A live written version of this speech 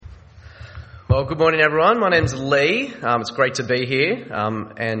Well, good morning, everyone. My name's Leigh. It's great to be here,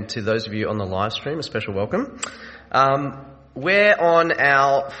 and to those of you on the live stream, a special welcome. We're on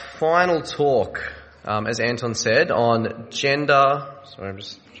our final talk, as Anton said, on gender. Sorry, I'm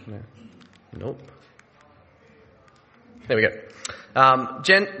just trying to... Nope. There we go.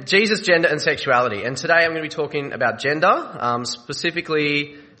 Jesus, gender, and sexuality. And today I'm going to be talking about gender,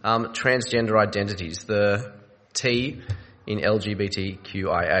 specifically transgender identities, the T in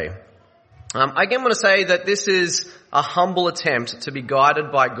LGBTQIA. I again want to say that this is a humble attempt to be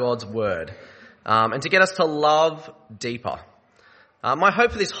guided by God's word, and to get us to love deeper. My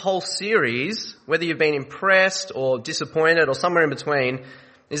hope for this whole series, whether you've been impressed or disappointed or somewhere in between,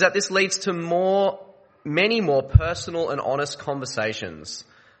 is that this leads to many more personal and honest conversations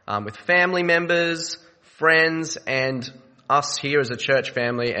with family members, friends, and us here as a church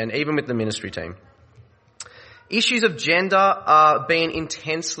family, and even with the ministry team. Issues of gender are being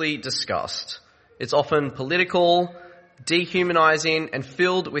intensely discussed. It's often political, dehumanizing, and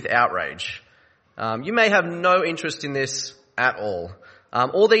filled with outrage. You may have no interest in this at all.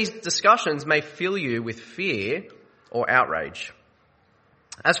 All these discussions may fill you with fear or outrage.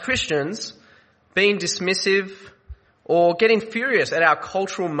 As Christians, being dismissive or getting furious at our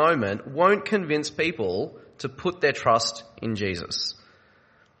cultural moment won't convince people to put their trust in Jesus.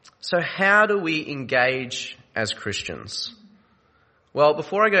 So how do we engage as Christians? Well,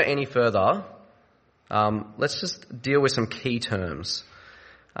 before I go any further, let's just deal with some key terms.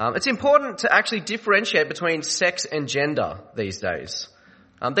 It's important to actually differentiate between sex and gender these days.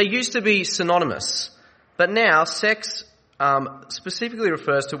 They used to be synonymous, but now sex specifically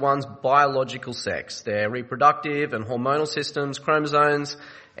refers to one's biological sex, their reproductive and hormonal systems, chromosomes,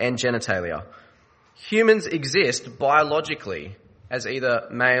 and genitalia. Humans exist biologically as either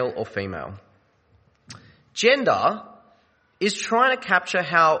male or female. Gender is trying to capture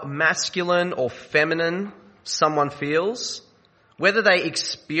how masculine or feminine someone feels, whether they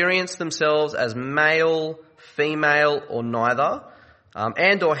experience themselves as male, female, or neither,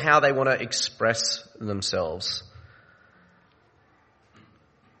 and or how they want to express themselves.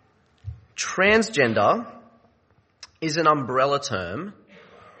 Transgender is an umbrella term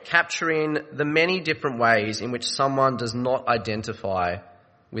capturing the many different ways in which someone does not identify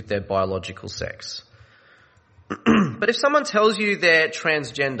with their biological sex. But if someone tells you they're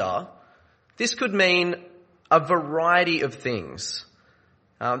transgender, this could mean a variety of things.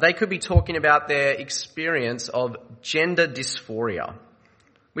 They could be talking about their experience of gender dysphoria,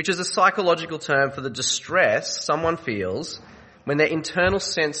 which is a psychological term for the distress someone feels when their internal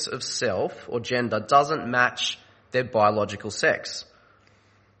sense of self or gender doesn't match their biological sex.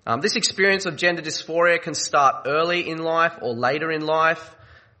 This experience of gender dysphoria can start early in life or later in life.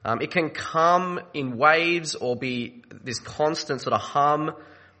 It can come in waves or be this constant sort of hum.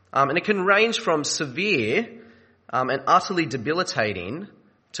 And it can range from severe and utterly debilitating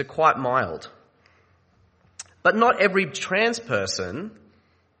to quite mild. But not every trans person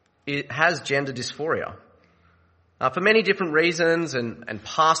has gender dysphoria. For many different reasons and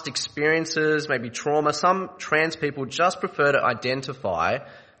past experiences, maybe trauma, some trans people just prefer to identify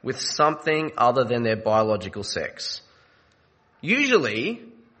with something other than their biological sex. Usually,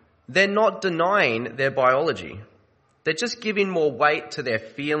 they're not denying their biology. They're just giving more weight to their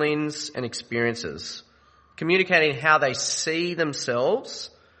feelings and experiences, communicating how they see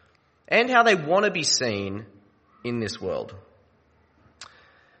themselves and how they want to be seen in this world.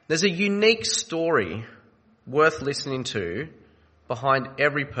 There's a unique story worth listening to behind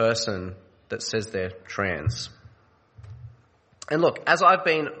every person that says they're trans. And look, as I've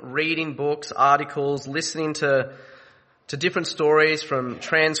been reading books, articles, listening to different stories from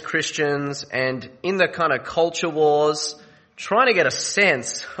trans Christians and in the kind of culture wars, trying to get a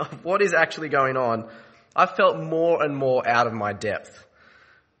sense of what is actually going on, I've felt more and more out of my depth.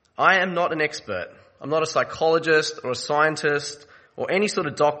 I am not an expert. I'm not a psychologist or a scientist or any sort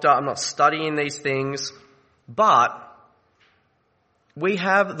of doctor. I'm not studying these things. But we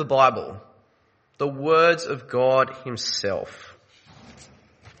have the Bible, the words of God himself.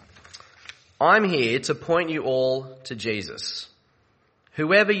 I'm here to point you all to Jesus.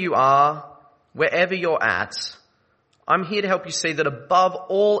 Whoever you are, wherever you're at, I'm here to help you see that above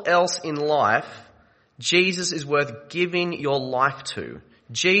all else in life, Jesus is worth giving your life to.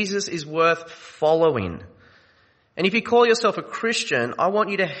 Jesus is worth following. And if you call yourself a Christian, I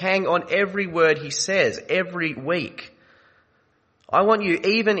want you to hang on every word he says every week. I want you,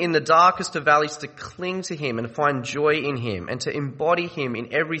 even in the darkest of valleys, to cling to him and find joy in him and to embody him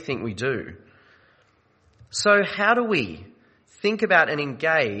in everything we do. So how do we think about and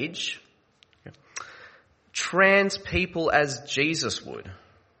engage trans people as Jesus would?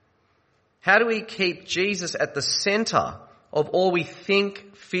 How do we keep Jesus at the center of all we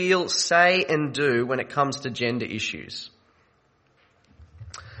think, feel, say and do when it comes to gender issues?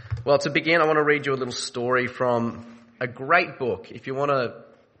 Well, to begin, I want to read you a little story from a great book, if you want to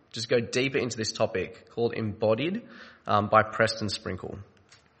just go deeper into this topic, called Embodied by Preston Sprinkle.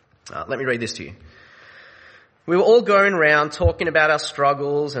 Let me read this to you. We were all going around talking about our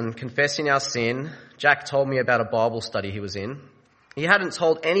struggles and confessing our sin. Jack told me about a Bible study he was in. He hadn't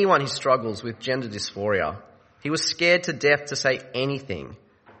told anyone his struggles with gender dysphoria. He was scared to death to say anything.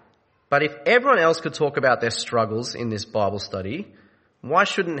 But if everyone else could talk about their struggles in this Bible study, why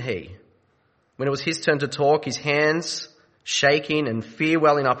shouldn't he? When it was his turn to talk, his hands shaking and fear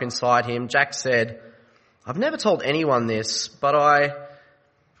welling up inside him, Jack said, "I've never told anyone this, but I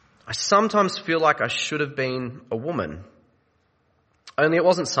sometimes feel like I should have been a woman." Only it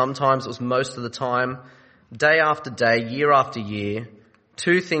wasn't sometimes, it was most of the time. Day after day, year after year,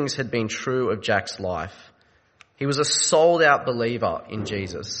 two things had been true of Jack's life. He was a sold-out believer in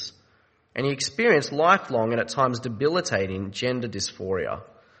Jesus, and he experienced lifelong and at times debilitating gender dysphoria.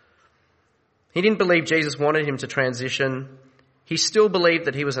 He didn't believe Jesus wanted him to transition. He still believed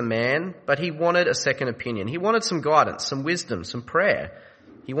that he was a man, but he wanted a second opinion. He wanted some guidance, some wisdom, some prayer.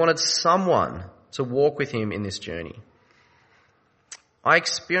 He wanted someone to walk with him in this journey. "I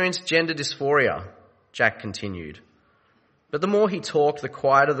experienced gender dysphoria," Jack continued. But the more he talked, the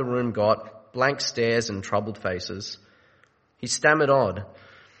quieter the room got, blank stares and troubled faces. He stammered on.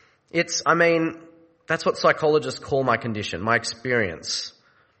 That's what psychologists call my condition, my experience.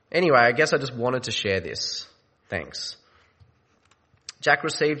 Anyway, I guess I just wanted to share this. Thanks." Jack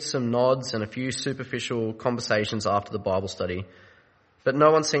received some nods and a few superficial conversations after the Bible study, but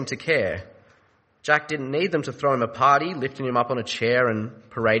no one seemed to care. Jack didn't need them to throw him a party, lifting him up on a chair and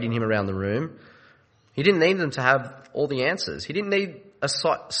parading him around the room. He didn't need them to have all the answers. He didn't need a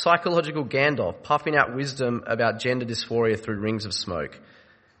psychological Gandalf puffing out wisdom about gender dysphoria through rings of smoke.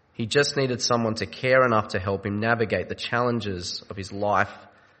 He just needed someone to care enough to help him navigate the challenges of his life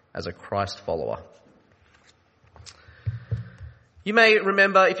as a Christ follower. You may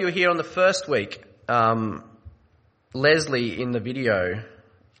remember, if you were here on the first week, Leslie in the video,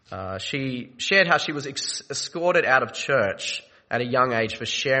 she shared how she was escorted out of church at a young age for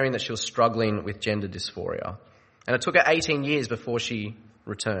sharing that she was struggling with gender dysphoria. And it took her 18 years before she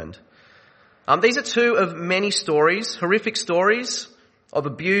returned. These are two of many stories, horrific stories of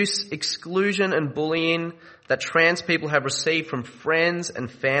abuse, exclusion and bullying that trans people have received from friends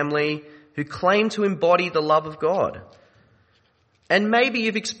and family who claim to embody the love of God. And maybe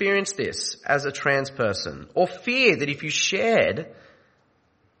you've experienced this as a trans person, or fear that if you shared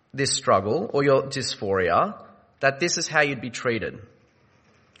this struggle or your dysphoria, that this is how you'd be treated.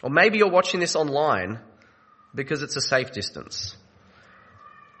 Or maybe you're watching this online because it's a safe distance.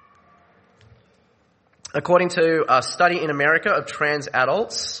 According to a study in America of trans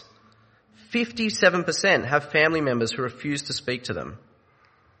adults, 57% have family members who refuse to speak to them.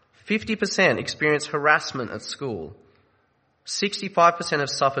 50% experience harassment at school. 65% have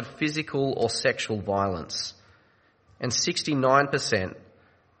suffered physical or sexual violence. And 69%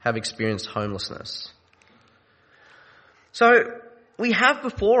 have experienced homelessness. So we have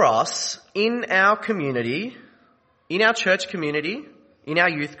before us in our community, in our church community, in our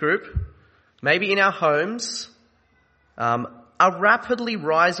youth group, maybe in our homes, a rapidly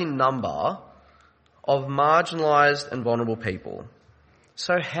rising number of marginalised and vulnerable people.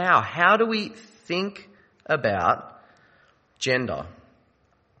 So how? How do we think about gender?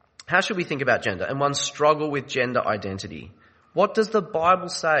 How should we think about gender and one's struggle with gender identity? What does the Bible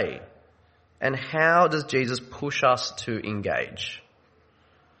say? And how does Jesus push us to engage?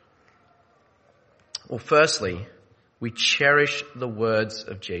 Well, firstly, we cherish the words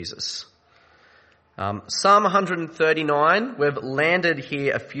of Jesus. Psalm 139, we've landed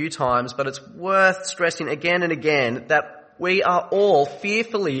here a few times, but it's worth stressing again and again that we are all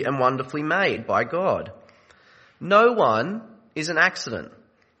fearfully and wonderfully made by God. No one is an accident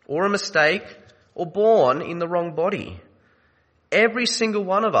or a mistake or born in the wrong body. Every single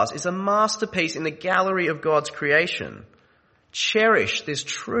one of us is a masterpiece in the gallery of God's creation. Cherish this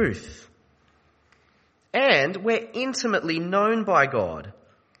truth. And we're intimately known by God.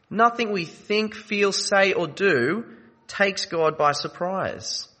 Nothing we think, feel, say or do takes God by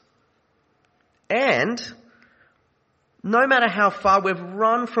surprise. And no matter how far we've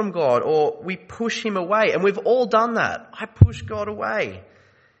run from God or we push him away, and we've all done that. I push God away.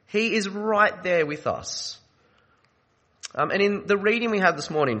 He is right there with us. And in the reading we had this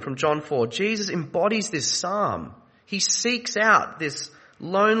morning from John 4, Jesus embodies this psalm. He seeks out this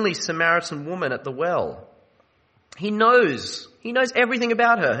lonely Samaritan woman at the well. He knows He knows everything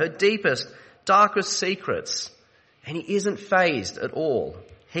about her, her deepest, darkest secrets. And he isn't fazed at all.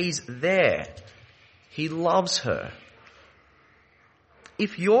 He's there. He loves her.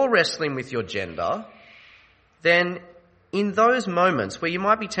 If you're wrestling with your gender, then in those moments where you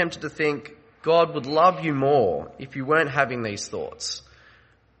might be tempted to think God would love you more if you weren't having these thoughts,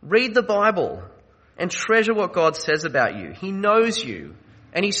 read the Bible and treasure what God says about you. He knows you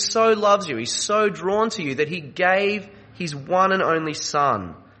and he so loves you. He's so drawn to you that he gave his one and only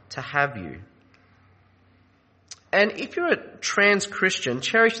Son to have you. And if you're a trans Christian,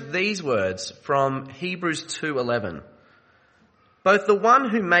 cherish these words from Hebrews 2:11. Both the one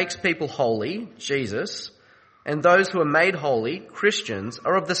who makes people holy, Jesus, and those who are made holy, Christians,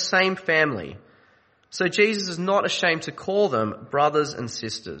 are of the same family. So Jesus is not ashamed to call them brothers and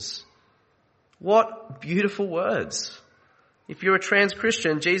sisters. What beautiful words. If you're a trans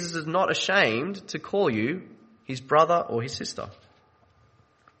Christian, Jesus is not ashamed to call you his brother or his sister.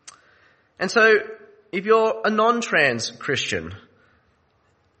 And so, if you're a non-trans Christian,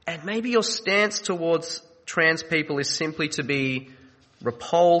 and maybe your stance towards trans people is simply to be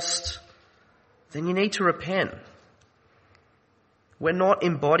repulsed, then you need to repent. We're not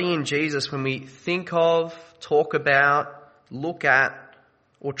embodying Jesus when we think of, talk about, look at,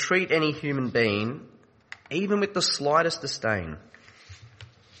 or treat any human being, even with the slightest disdain.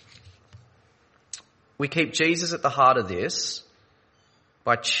 We keep Jesus at the heart of this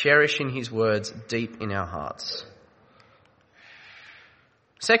by cherishing his words deep in our hearts.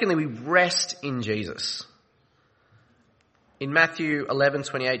 Secondly, we rest in Jesus. In Matthew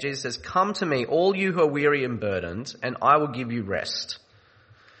 11:28, Jesus says, "Come to me, all you who are weary and burdened, and I will give you rest."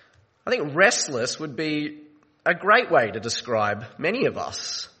 I think restless would be a great way to describe many of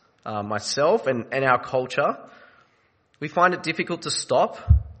us, myself and our culture. We find it difficult to stop.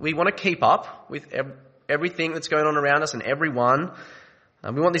 We want to keep up with everything that's going on around us and everyone.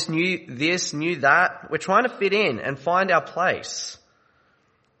 We want this, new that. We're trying to fit in and find our place.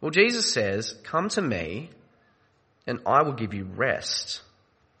 Well, Jesus says, "Come to me and I will give you rest."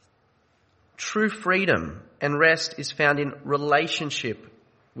 True freedom and rest is found in relationship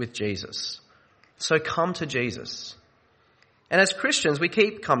with Jesus. So come to Jesus. And as Christians, we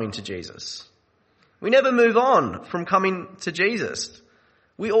keep coming to Jesus. We never move on from coming to Jesus.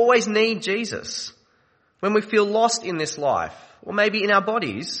 We always need Jesus. When we feel lost in this life, or maybe in our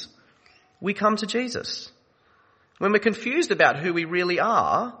bodies, we come to Jesus. When we're confused about who we really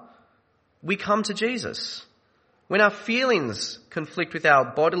are, we come to Jesus. When our feelings conflict with our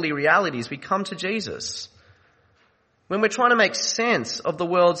bodily realities, we come to Jesus. When we're trying to make sense of the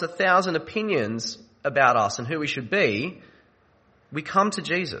world's 1,000 opinions about us and who we should be, we come to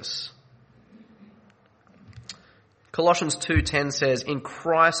Jesus. Colossians 2:10 says, "In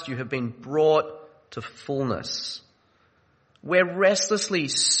Christ you have been brought to fullness." We're restlessly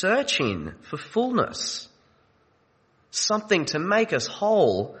searching for fullness, something to make us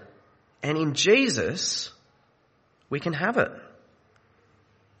whole, and in Jesus, we can have it.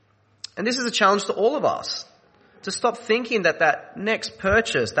 And this is a challenge to all of us, to stop thinking that next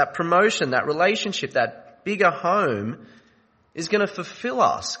purchase, that promotion, that relationship, that bigger home is going to fulfill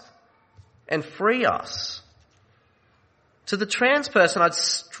us and free us. To the trans person, I'd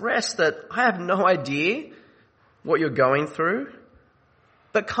stress that I have no idea what you're going through,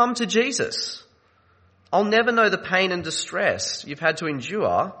 but come to Jesus. I'll never know the pain and distress you've had to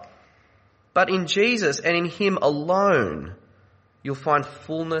endure, but in Jesus and in him alone, you'll find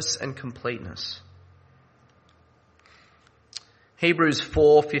fullness and completeness. Hebrews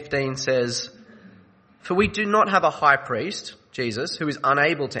 4:15 says, "For we do not have a high priest, Jesus, who is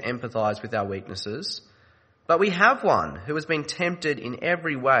unable to empathize with our weaknesses, but we have one who has been tempted in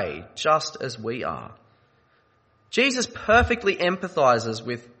every way, just as we are." Jesus perfectly empathizes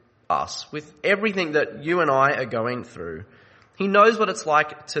with us, with everything that you and I are going through. He knows what it's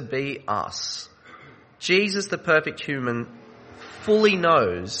like to be us. Jesus, the perfect human, fully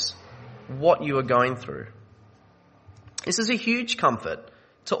knows what you are going through. This is a huge comfort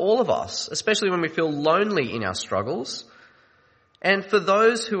to all of us, especially when we feel lonely in our struggles. And for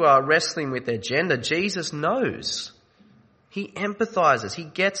those who are wrestling with their gender, Jesus knows. He empathizes. He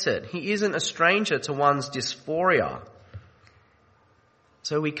gets it. He isn't a stranger to one's dysphoria.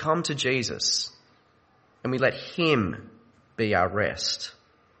 So we come to Jesus and we let him be our rest.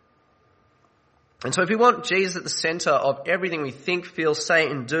 And so if we want Jesus at the center of everything we think, feel, say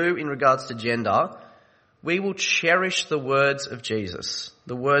and do in regards to gender, we will cherish the words of Jesus,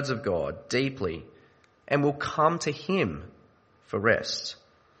 the words of God, deeply, and we'll come to him for rest.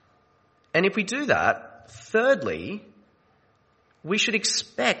 And if we do that, thirdly, we should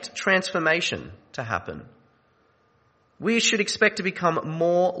expect transformation to happen. we should expect to become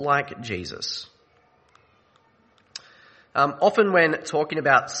more like Jesus. Often when talking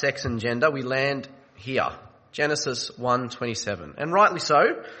about sex and gender, we land here, Genesis 1:27, and rightly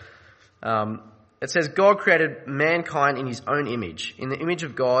so. It says, God created mankind in his own image. In the image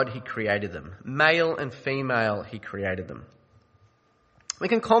of God, he created them. Male and female, he created them. We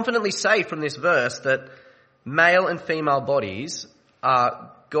can confidently say from this verse that male and female bodies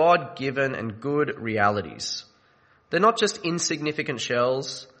are God-given and good realities. They're not just insignificant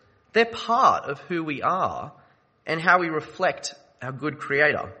shells. They're part of who we are and how we reflect our good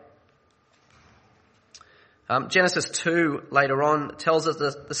Creator. Genesis 2 later on tells us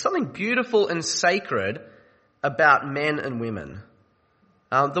there's something beautiful and sacred about men and women.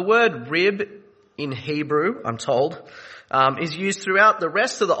 The word rib in Hebrew, I'm told, is used throughout the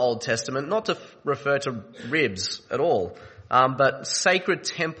rest of the Old Testament, not to refer to ribs at all, but sacred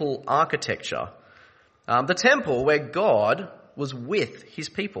temple architecture. The temple where God was with his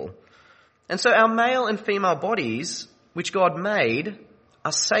people. And so our male and female bodies, which God made,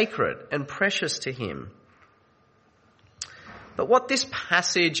 are sacred and precious to him. But what this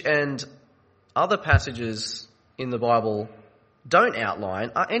passage and other passages in the Bible don't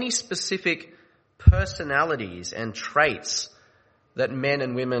outline are any specific personalities and traits that men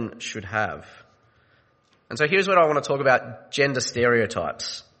and women should have. And so here's what I want to talk about: gender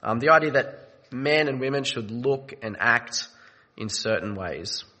stereotypes. The idea that men and women should look and act in certain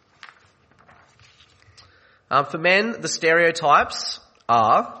ways. For men, the stereotypes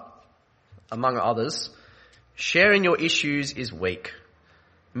are, among others, sharing your issues is weak.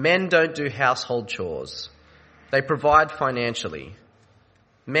 Men don't do household chores. They provide financially.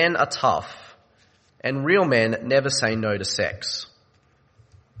 Men are tough. And real men never say no to sex.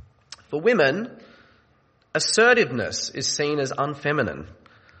 For women, assertiveness is seen as unfeminine.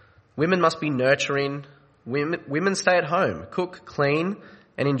 Women must be nurturing. Women stay at home, cook, clean,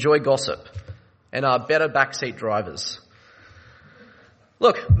 and enjoy gossip, and are better backseat drivers.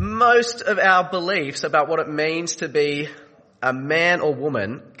 Look, most of our beliefs about what it means to be a man or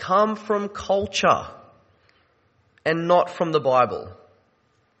woman come from culture and not from the Bible.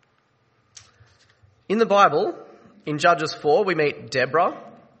 In the Bible, in Judges 4, we meet Deborah,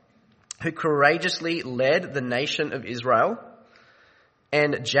 who courageously led the nation of Israel,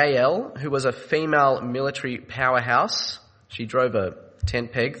 and Jael, who was a female military powerhouse. She drove a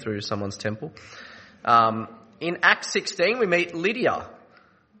tent peg through someone's temple. In Acts 16, we meet Lydia,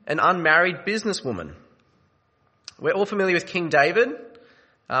 an unmarried businesswoman. We're all familiar with King David.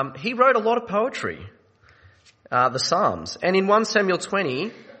 He wrote a lot of poetry, the Psalms. And in 1 Samuel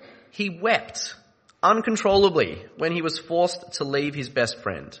 20, he wept uncontrollably when he was forced to leave his best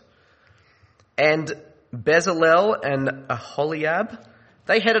friend. And Bezalel and Aholiab,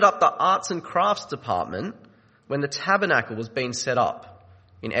 they headed up the arts and crafts department when the tabernacle was being set up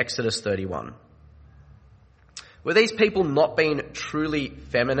in Exodus 31. Were these people not being truly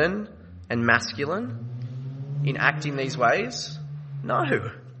feminine and masculine in acting these ways?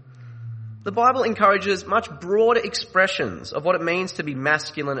 No. The Bible encourages much broader expressions of what it means to be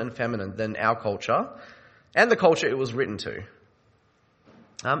masculine and feminine than our culture and the culture it was written to.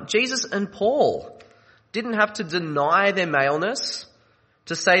 Jesus and Paul didn't have to deny their maleness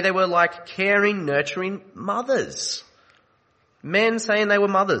to say they were like caring, nurturing mothers. Men saying they were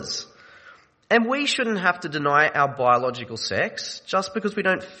mothers. And we shouldn't have to deny our biological sex just because we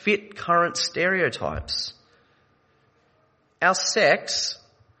don't fit current stereotypes. Our sex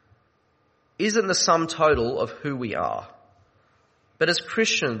isn't the sum total of who we are. But as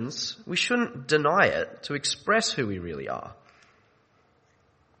Christians, we shouldn't deny it to express who we really are.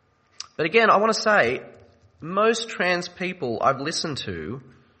 But again, I want to say, most trans people I've listened to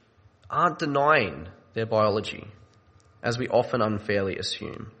aren't denying their biology, as we often unfairly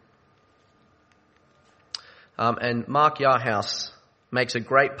assume. And Mark Yarhouse makes a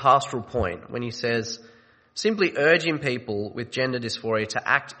great pastoral point when he says, simply urging people with gender dysphoria to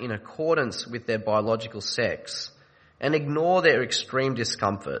act in accordance with their biological sex and ignore their extreme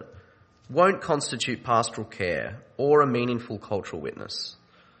discomfort won't constitute pastoral care or a meaningful cultural witness.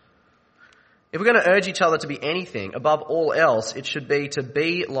 If we're going to urge each other to be anything, above all else, it should be to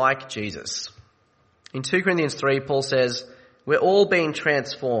be like Jesus. In 2 Corinthians 3, Paul says, we're all being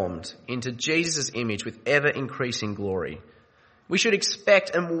transformed into Jesus' image with ever-increasing glory. We should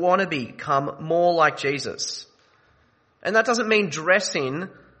expect and want to become more like Jesus. And that doesn't mean dressing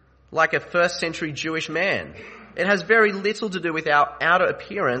like a first century Jewish man. It has very little to do with our outer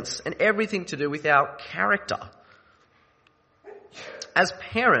appearance and everything to do with our character. As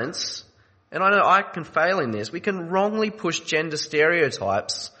parents, and I know I can fail in this, we can wrongly push gender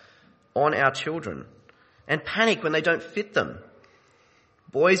stereotypes on our children and panic when they don't fit them.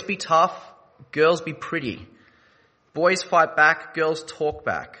 Boys be tough, girls be pretty. Boys fight back, girls talk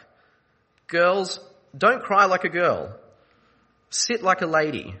back. Girls, don't cry like a girl. Sit like a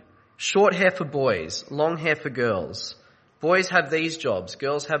lady. Short hair for boys, long hair for girls. Boys have these jobs,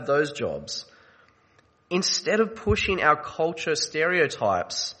 girls have those jobs. Instead of pushing our culture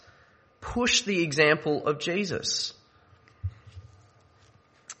stereotypes, push the example of Jesus.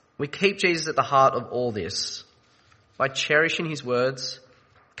 We keep Jesus at the heart of all this by cherishing his words,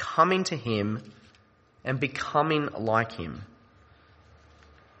 coming to him, and becoming like him.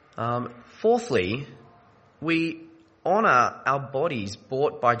 Fourthly, we honour our bodies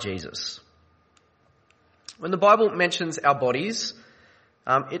bought by Jesus. When the Bible mentions our bodies,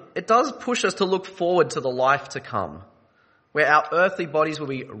 it does push us to look forward to the life to come, where our earthly bodies will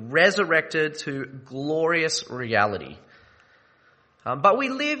be resurrected to glorious reality. But we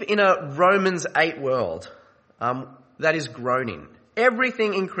live in a Romans 8 world that is groaning.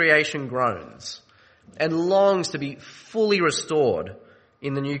 Everything in creation groans and longs to be fully restored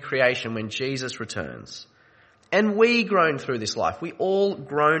in the new creation when Jesus returns. And we groan through this life. We all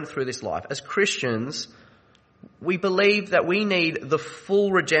groan through this life. As Christians, we believe that we need the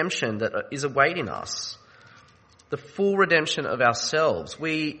full redemption that is awaiting us, the full redemption of ourselves.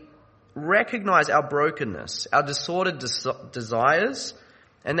 We recognize our brokenness, our disordered desires,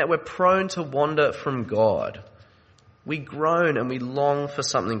 and that we're prone to wander from God. We groan and we long for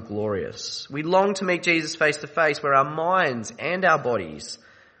something glorious. We long to meet Jesus face to face, where our minds and our bodies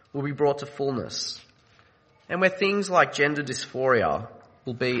will be brought to fullness, and where things like gender dysphoria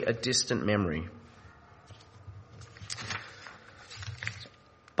will be a distant memory.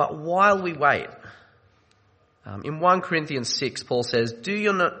 But while we wait, in 1 Corinthians 6, Paul says, "Do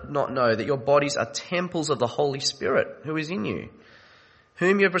you not know that your bodies are temples of the Holy Spirit who is in you,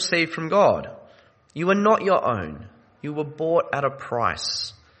 whom you have received from God? You are not your own. You were bought at a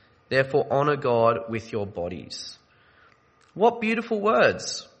price. Therefore honour God with your bodies." What beautiful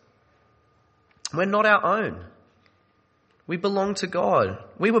words. We're not our own. We belong to God.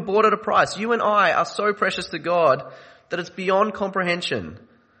 We were bought at a price. You and I are so precious to God that it's beyond comprehension.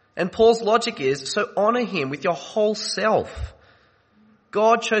 And Paul's logic is, so honour him with your whole self.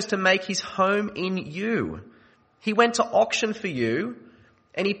 God chose to make his home in you. He went to auction for you,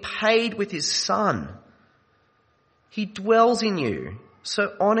 and he paid with his son. He dwells in you,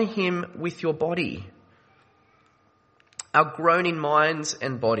 so honour him with your body. Our groaning minds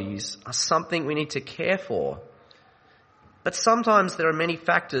and bodies are something we need to care for. But sometimes there are many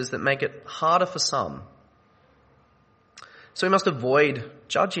factors that make it harder for some. So we must avoid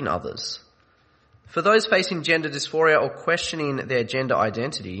judging others. For those facing gender dysphoria or questioning their gender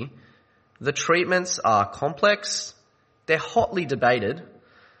identity, the treatments are complex, they're hotly debated,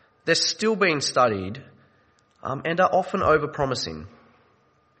 they're still being studied, and are often overpromising.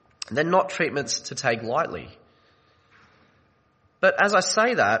 They're not treatments to take lightly. But as I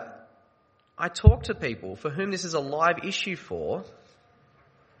say that, I talk to people for whom this is a live issue for,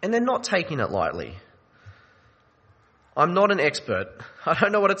 and they're not taking it lightly. I'm not an expert. I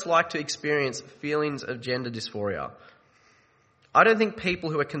don't know what it's like to experience feelings of gender dysphoria. I don't think people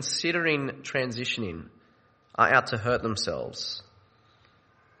who are considering transitioning are out to hurt themselves.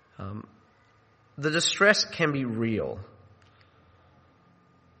 The distress can be real.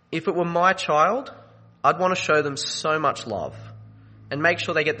 If it were my child, I'd want to show them so much love and make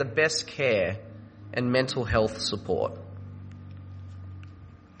sure they get the best care and mental health support.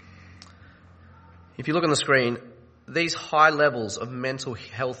 If you look on the screen, these high levels of mental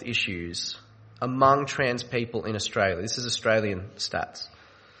health issues among trans people in Australia, this is Australian stats,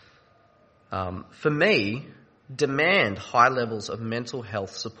 for me, demand high levels of mental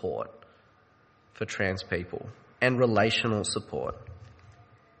health support for trans people and relational support.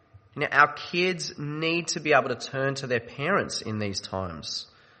 You know, our kids need to be able to turn to their parents in these times.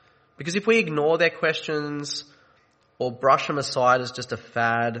 Because if we ignore their questions or brush them aside as just a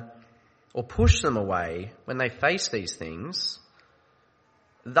fad or push them away when they face these things,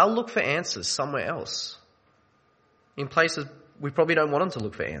 they'll look for answers somewhere else, in places we probably don't want them to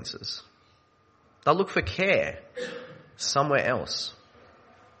look for answers. They'll look for care somewhere else.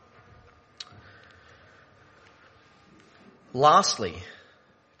 Lastly,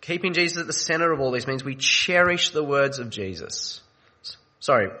 keeping Jesus at the centre of all this means we cherish the words of Jesus.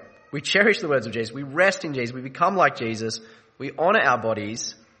 We cherish the words of Jesus. We rest in Jesus. We become like Jesus. We honour our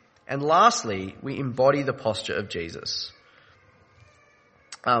bodies. And lastly, we embody the posture of Jesus.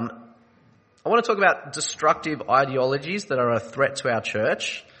 I want to talk about destructive ideologies that are a threat to our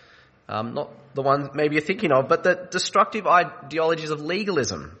church. Not the ones maybe you're thinking of, but the destructive ideologies of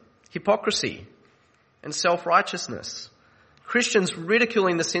legalism, hypocrisy, and self-righteousness. Christians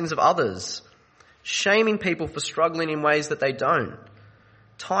ridiculing the sins of others, shaming people for struggling in ways that they don't,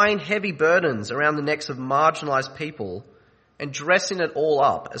 tying heavy burdens around the necks of marginalised people and dressing it all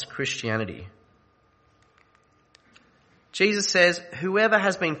up as Christianity. Jesus says, whoever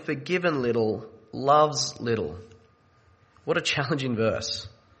has been forgiven little loves little. What a challenging verse.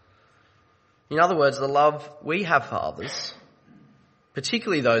 In other words, the love we have for others,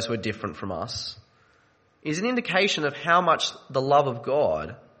 particularly those who are different from us, is an indication of how much the love of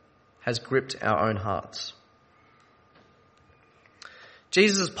God has gripped our own hearts.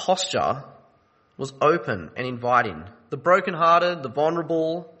 Jesus' posture was open and inviting. The brokenhearted, the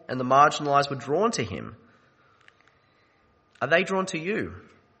vulnerable, and the marginalised were drawn to him. Are they drawn to you?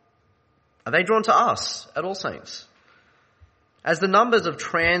 Are they drawn to us at All Saints? As the numbers of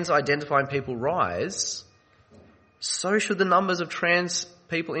trans-identifying people rise, so should the numbers of trans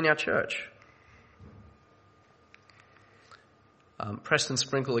people in our church. Preston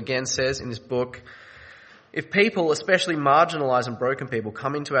Sprinkle again says in this book, if people, especially marginalised and broken people,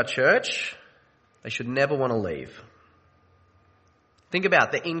 come into our church, they should never want to leave. Think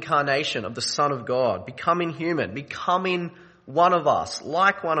about the incarnation of the Son of God, becoming human, becoming one of us,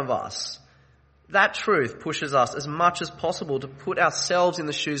 like one of us. That truth pushes us as much as possible to put ourselves in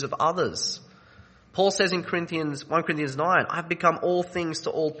the shoes of others. Paul says in 1 Corinthians 9, I've become all things to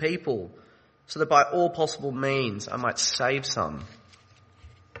all people, so that by all possible means I might save some.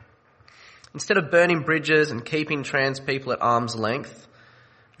 Instead of burning bridges and keeping trans people at arm's length,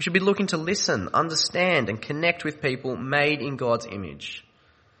 we should be looking to listen, understand, and connect with people made in God's image.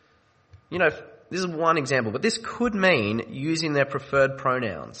 You know, this is one example, but this could mean using their preferred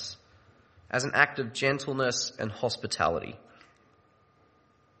pronouns as an act of gentleness and hospitality.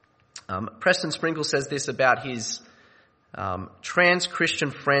 Preston Sprinkle says this about his trans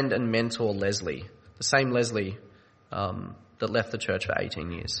Christian friend and mentor, Leslie, the same Leslie that left the church for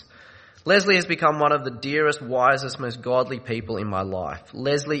 18 years. Leslie has become one of the dearest, wisest, most godly people in my life.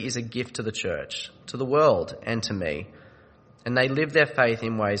 Leslie is a gift to the church, to the world, and to me. And they live their faith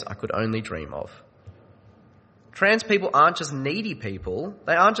in ways I could only dream of. Trans people aren't just needy people.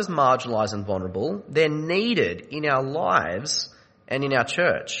 They aren't just marginalised and vulnerable. They're needed in our lives and in our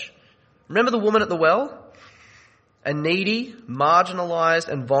church. Remember the woman at the well? A needy, marginalised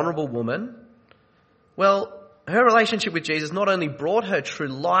and vulnerable woman? Well, her relationship with Jesus not only brought her true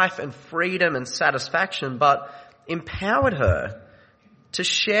life and freedom and satisfaction, but empowered her to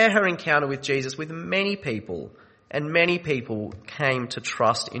share her encounter with Jesus with many people, and many people came to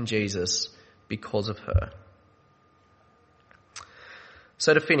trust in Jesus because of her.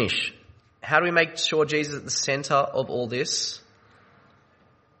 So to finish, how do we make sure Jesus is at the centre of all this?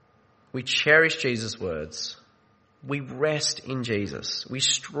 We cherish Jesus' words. We rest in Jesus. We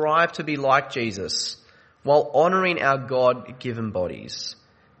strive to be like Jesus while honouring our God-given bodies.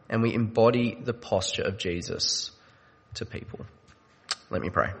 And we embody the posture of Jesus to people. Let me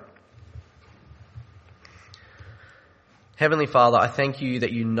pray. Heavenly Father, I thank you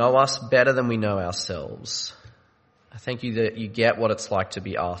that you know us better than we know ourselves. I thank you that you get what it's like to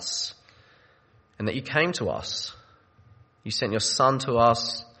be us and that you came to us. You sent your Son to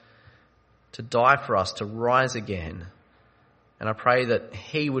us to die for us, to rise again. And I pray that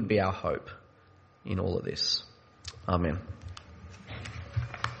he would be our hope in all of this. Amen.